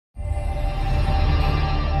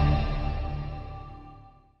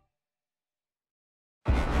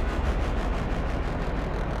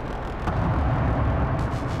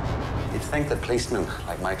think that policemen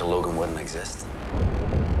like Michael Logan wouldn't exist.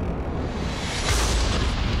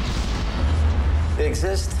 They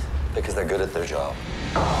exist because they're good at their job.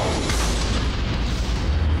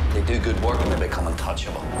 They do good work and they become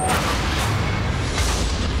untouchable.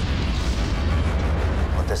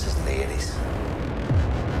 But this isn't the 80s.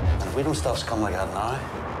 And if we don't stop scum like that now,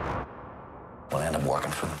 we'll end up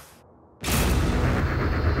working for them.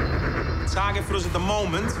 The target for us at the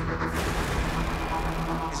moment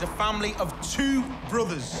is a family of 2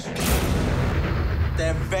 brothers.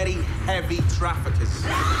 They're very heavy traffickers.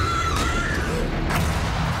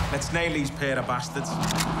 Let's nail these pair of bastards.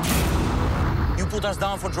 You put us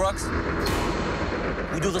down for drugs,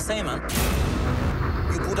 we do the same, man.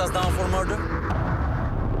 You put us down for murder,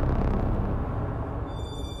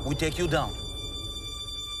 we take you down.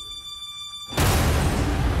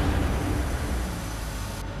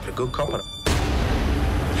 You're a good copper.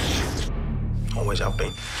 Always have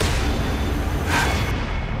been.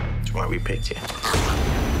 That's why we picked you. I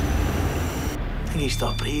think he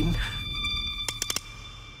stopped bleeding.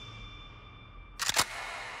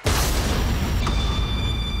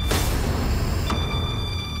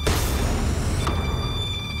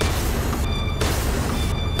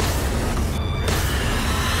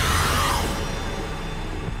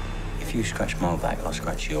 If you scratch my back, I'll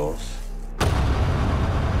scratch yours.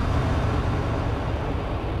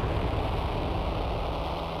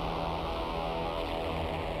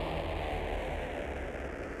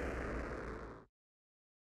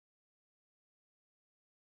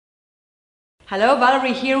 Hello,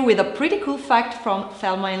 Valerie here with a pretty cool fact from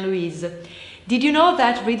Thelma and Louise. Did you know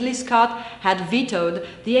that Ridley Scott had vetoed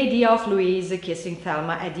the idea of Louise kissing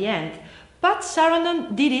Thelma at the end? But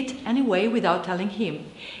Sarandon did it anyway without telling him.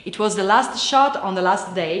 It was the last shot on the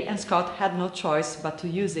last day and Scott had no choice but to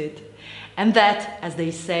use it. And that, as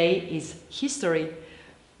they say, is history.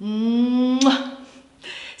 Mwah!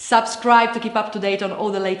 Subscribe to keep up to date on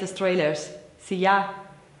all the latest trailers. See ya!